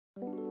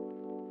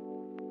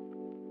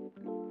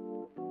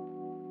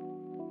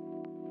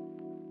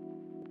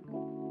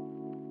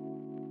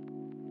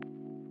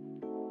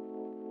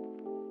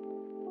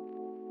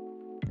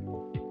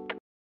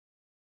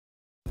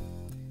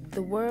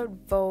The word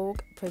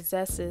Vogue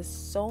possesses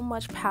so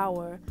much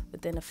power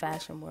within the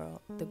fashion world.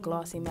 The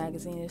glossy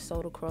magazine is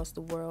sold across the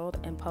world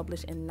and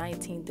published in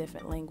 19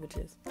 different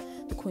languages.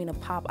 The queen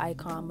of pop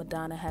icon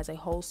Madonna has a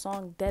whole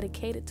song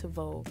dedicated to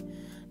Vogue.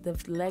 The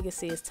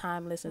legacy is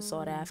timeless and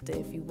sought after.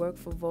 If you work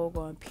for Vogue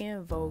or appear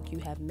in Vogue, you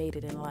have made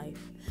it in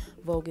life.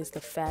 Vogue is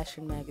the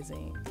fashion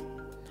magazine.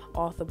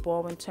 Author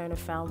Baldwin Turner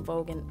found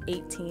Vogue in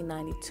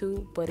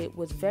 1892, but it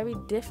was very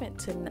different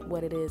to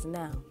what it is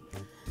now.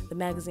 The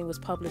magazine was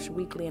published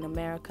weekly in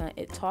America.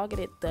 It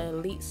targeted the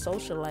elite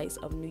socialites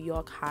of New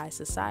York high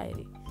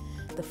society.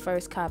 The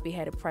first copy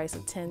had a price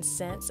of 10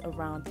 cents,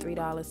 around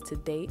 $3 to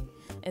date.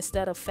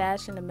 Instead of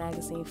fashion, the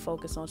magazine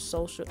focused on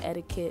social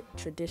etiquette,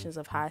 traditions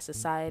of high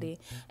society,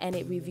 and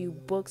it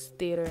reviewed books,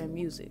 theater, and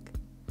music.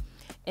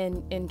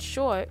 In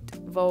short,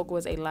 Vogue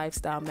was a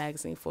lifestyle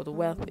magazine for the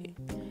wealthy,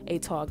 a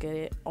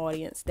targeted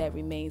audience that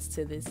remains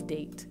to this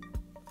date.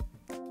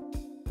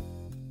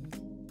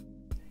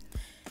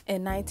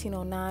 In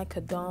 1909,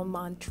 Condé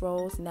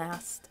Montrose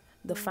Nast,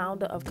 the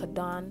founder of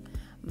Condé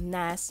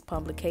Nast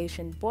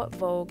publication, bought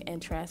Vogue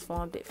and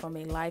transformed it from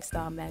a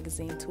lifestyle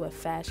magazine to a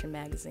fashion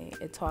magazine.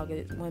 It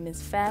targeted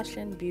women's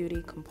fashion,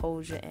 beauty,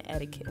 composure, and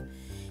etiquette.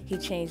 He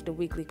changed the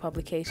weekly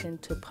publication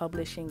to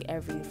publishing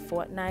every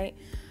fortnight.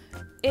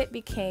 It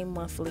became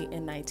monthly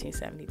in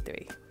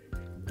 1973.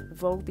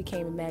 Vogue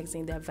became a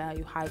magazine that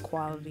valued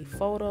high-quality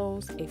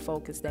photos, a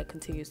focus that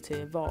continues to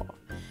evolve.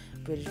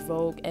 British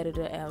Vogue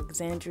editor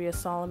Alexandria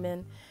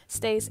Solomon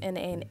states in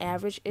an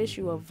average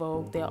issue of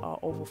Vogue there are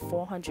over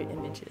 400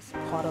 images.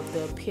 Part of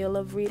the appeal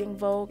of reading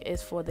Vogue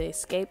is for the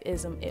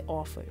escapism it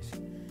offers.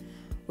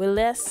 With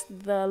less,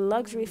 the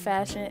luxury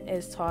fashion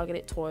is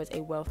targeted towards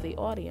a wealthy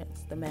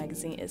audience. The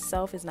magazine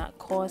itself is not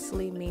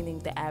costly, meaning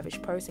the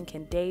average person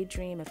can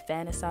daydream and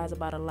fantasize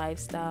about a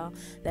lifestyle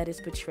that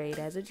is portrayed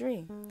as a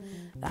dream.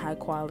 The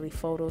high-quality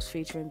photos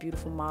featuring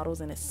beautiful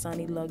models in a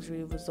sunny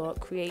luxury resort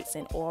creates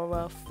an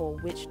aura for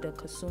which the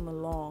consumer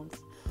longs.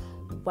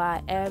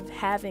 By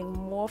having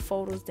more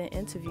photos than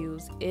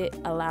interviews, it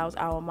allows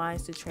our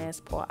minds to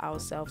transport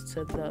ourselves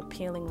to the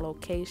appealing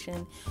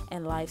location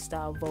and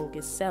lifestyle Vogue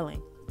is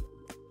selling.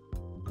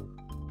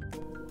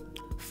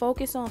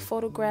 Focus on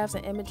photographs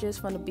and images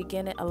from the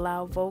beginning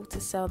allow Vogue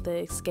to sell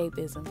the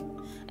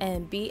escapism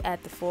and be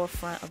at the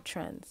forefront of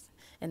trends.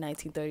 In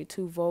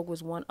 1932, Vogue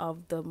was one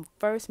of the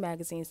first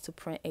magazines to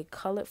print a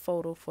colored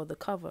photo for the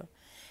cover.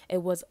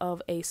 It was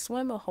of a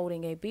swimmer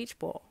holding a beach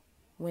ball.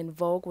 When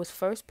Vogue was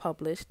first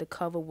published, the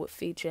cover would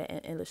feature an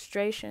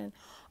illustration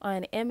or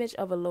an image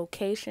of a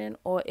location,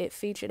 or it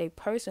featured a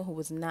person who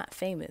was not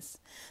famous.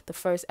 The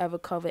first ever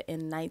cover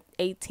in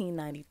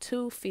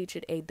 1892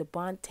 featured a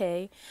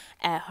Debutante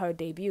at her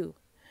debut.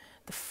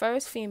 The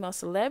first female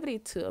celebrity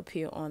to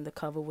appear on the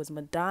cover was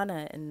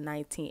Madonna in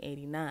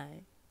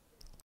 1989.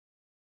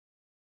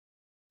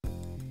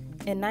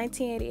 In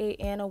 1988,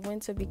 Anna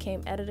Wintour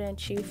became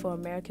editor-in-chief for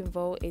American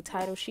Vogue, a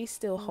title she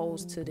still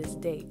holds to this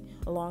date,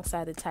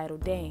 alongside the title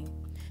Dame.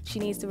 She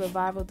needs to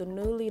revival the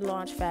newly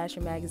launched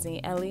fashion magazine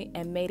Elle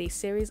and made a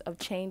series of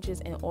changes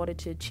in order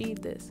to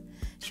achieve this.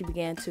 She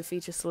began to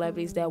feature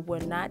celebrities that were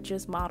not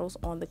just models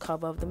on the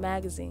cover of the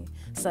magazine,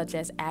 such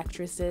as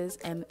actresses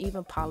and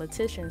even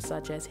politicians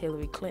such as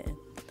Hillary Clinton.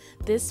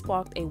 This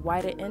sparked a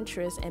wider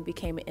interest and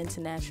became an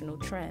international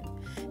trend.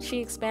 She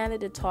expanded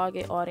the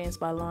target audience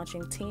by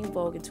launching Teen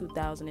Vogue in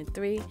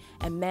 2003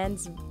 and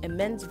Men's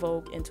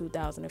Vogue in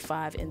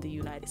 2005 in the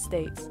United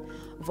States.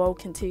 Vogue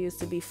continues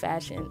to be a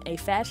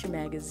fashion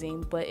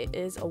magazine, but it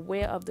is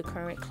aware of the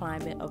current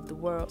climate of the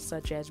world,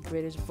 such as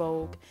British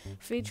Vogue,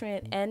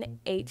 featuring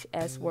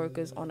NHS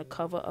workers on the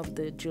cover of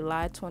the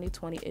July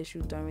 2020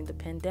 issue during the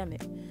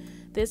pandemic.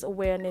 This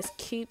awareness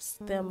keeps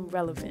them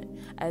relevant,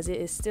 as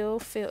it still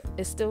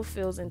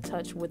feels in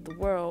touch with the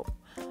world,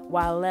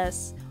 while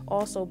less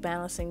also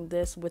balancing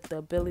this with the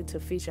ability to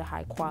feature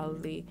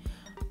high-quality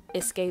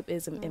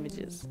escapism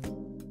images.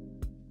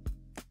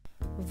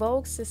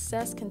 Vogue's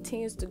success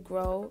continues to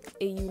grow.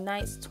 It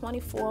unites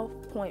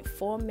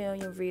 24.4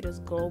 million readers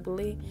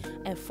globally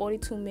and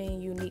 42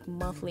 million unique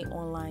monthly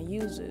online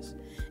users.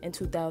 In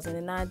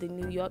 2009, the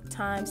New York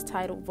Times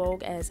titled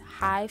Vogue as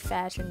High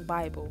Fashion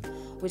Bible,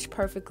 which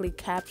perfectly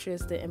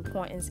captures the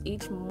importance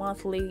each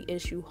monthly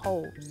issue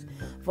holds.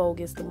 Vogue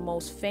is the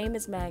most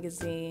famous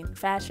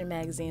fashion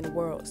magazine in the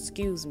world.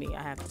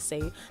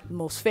 The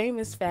most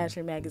famous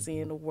fashion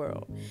magazine in the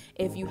world.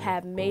 If you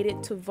have made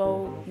it to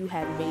Vogue, you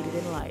have made it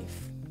in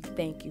life.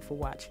 Thank you for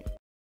watching.